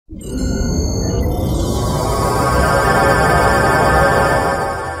I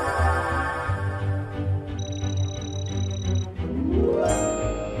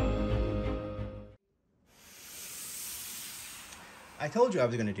told you I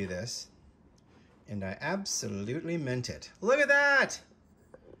was going to do this, and I absolutely meant it. Look at that!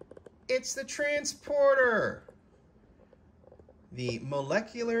 It's the transporter! The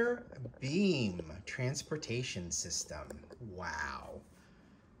molecular beam transportation system. Wow.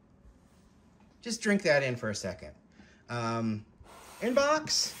 Just drink that in for a second.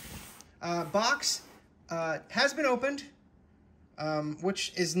 Inbox. Box has been opened,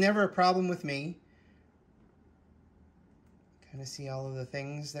 which is never a problem with me. Kind of see all of the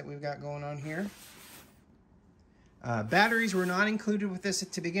things that we've got going on here. Batteries were not included with this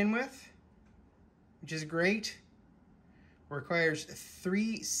to begin with, which is great. Requires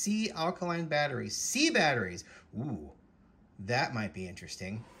 3 C alkaline batteries. C batteries. Ooh, that might be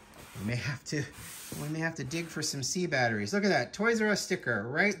interesting. We may have to dig for some C batteries. Look at that Toys R Us sticker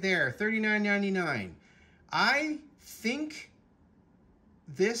right there, $39.99. I think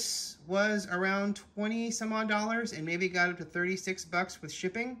this was around 20 some odd dollars and maybe got up to 36 bucks with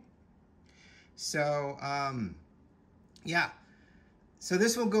shipping. So, yeah. So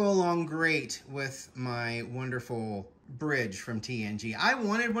this will go along great with my wonderful bridge from TNG. I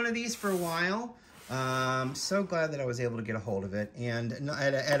wanted one of these for a while. So glad that I was able to get a hold of it and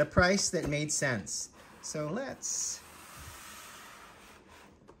at a price that made sense. So let's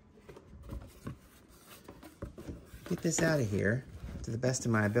get this out of here. To the best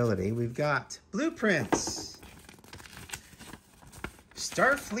of my ability, we've got blueprints.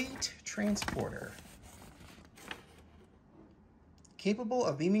 Starfleet transporter. Capable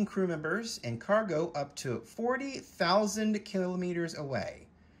of beaming crew members and cargo up to 40,000 kilometers away.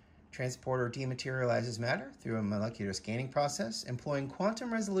 Transporter dematerializes matter through a molecular scanning process, employing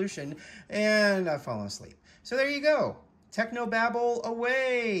quantum resolution, and I've fallen asleep. So there you go. Technobabble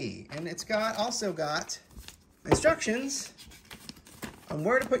away. And it's also got instructions on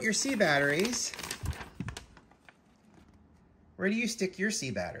where to put your C batteries. Where do you stick your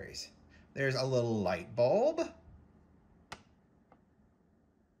C batteries? There's a little light bulb.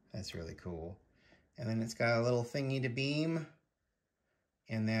 That's really cool. And then it's got a little thingy to beam.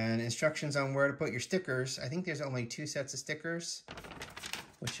 And then instructions on where to put your stickers. I think there's only 2 sets of stickers,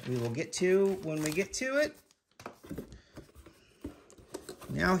 which we will get to when we get to it.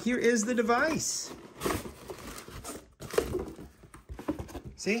 Now here is the device.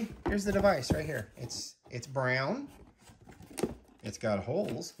 See, here's the device right here. It's brown. It's got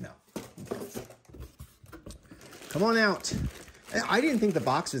holes. No. Come on out. I didn't think the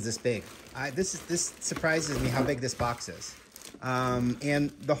box was this big. This surprises me how big this box is. And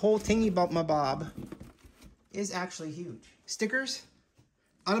the whole tingy bob is actually huge. Stickers,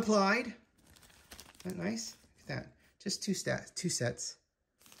 unapplied. Isn't that nice? Look at that. Just two sets.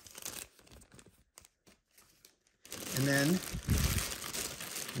 And then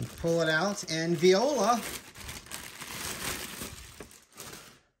you pull it out and viola.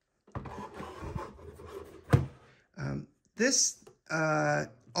 This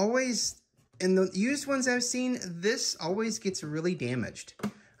always, in the used ones I've seen, this always gets really damaged.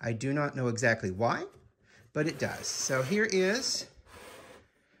 I do not know exactly why, but it does. So here is,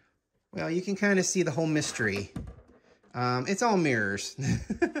 well, you can kind of see the whole mystery. It's all mirrors.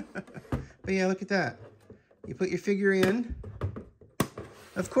 But yeah, look at that. You put your figure in.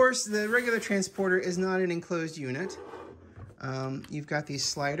 Of course, the regular transporter is not an enclosed unit. You've got these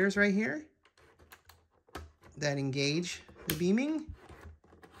sliders right here that engage the beaming.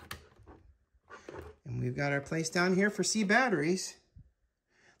 And we've got our place down here for C batteries.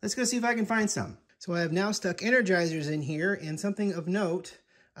 Let's go see if I can find some. So I have now stuck energizers in here, and something of note,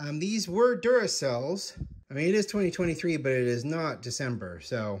 these were Duracells. I mean, it is 2023, but it is not December,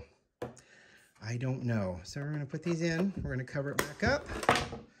 so I don't know. So we're gonna put these in. We're gonna cover it back up.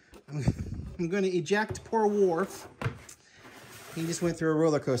 I'm gonna eject poor Worf. He just went through a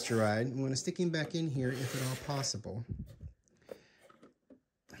roller coaster ride. I'm gonna stick him back in here if at all possible.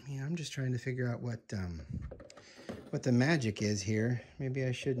 I mean, I'm just trying to figure out what the magic is here. Maybe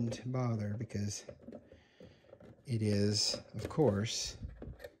I shouldn't bother because it is, of course,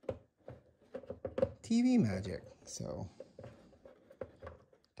 TV magic. So,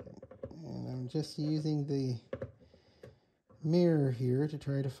 okay. And I'm just using the mirror here to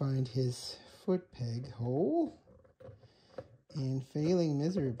try to find his foot peg hole, and failing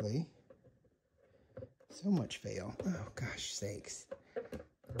miserably. So much fail. Oh gosh sakes.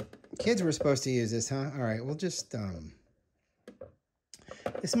 Kids were supposed to use this, huh? All right, we'll just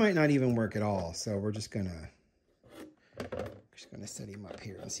this might not even work at all, so we're just gonna just going to set him up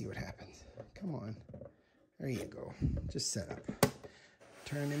here and see what happens. Come on. There you go. Just set up.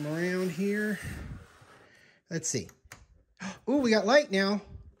 Turn him around here. Let's see. Oh, we got light now.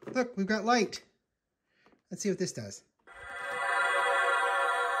 Look, we've got light. Let's see what this does.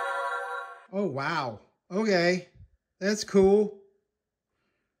 Oh, wow. Okay. That's cool.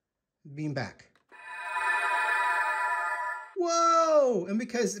 Beam back. Whoa! And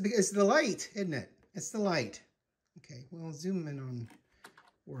because the light, isn't it? It's the light. Okay, we'll zoom in on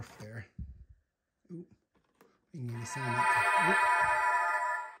Worf there. Ooh. You can sound that.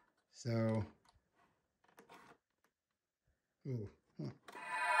 So. Ooh. Huh.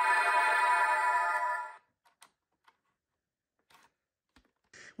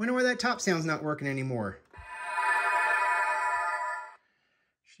 Wonder why that top sound's not working anymore.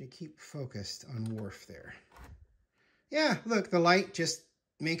 Should I keep focused on Worf there? Yeah, look, the light just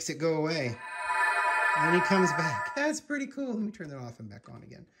makes it go away. And then he comes back. That's pretty cool. Let me turn that off and back on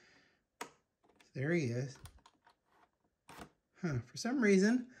again. There he is. Huh, for some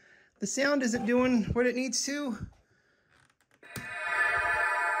reason, the sound isn't doing what it needs to. But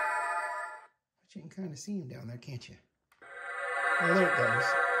you can kind of see him down there, can't you? Oh, there it goes.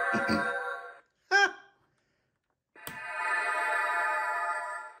 Ah!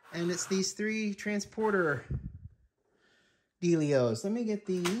 And it's these 3 transporter dealios. Let me get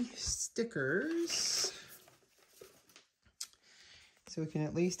the stickers so we can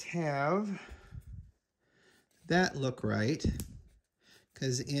at least have that look right.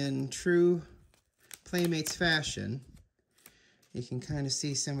 Because in true Playmates fashion, you can kind of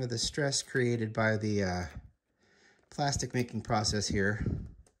see some of the stress created by the plastic making process here.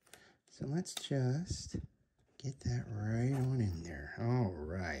 So let's just get that right on in there. All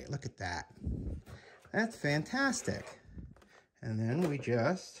right, look at that. That's fantastic. And then we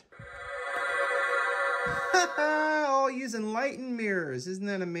just, all using light and mirrors. Isn't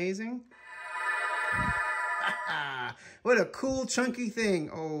that amazing? What a cool chunky thing.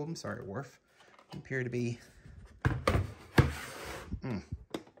 Oh, I'm sorry, Worf. You appear to be,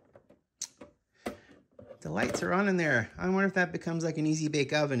 The lights are on in there. I wonder if that becomes like an easy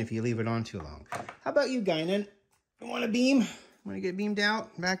bake oven if you leave it on too long. How about you, Guinan? You want a beam? Want to get beamed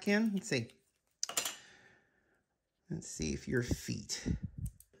out, back in? Let's see. Let's see if your feet.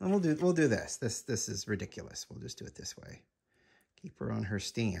 We'll do this. This is ridiculous. We'll just do it this way. Keep her on her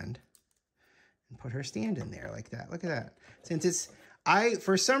stand and put her stand in there like that. Look at that. Since it's,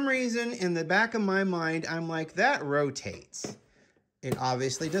 for some reason in the back of my mind, I'm like, that rotates. It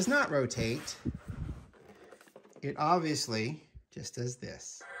obviously does not rotate. It obviously just does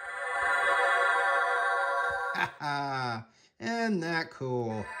this. Isn't that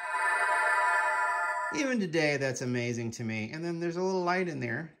cool? Even today, that's amazing to me. And then there's a little light in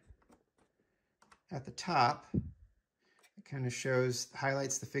there at the top. It kind of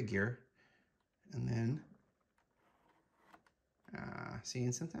highlights the figure. And then, see,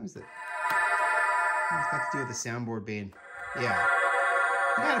 and sometimes it's got to do with the soundboard being, yeah.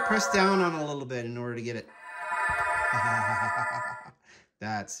 You gotta press down on it a little bit in order to get it.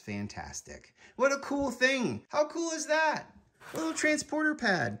 That's fantastic. What a cool thing. How cool is that? A little transporter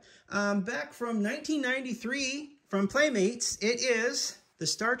pad. Back from 1993 from Playmates, it is the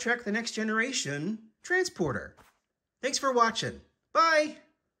Star Trek The Next Generation transporter. Thanks for watching. Bye.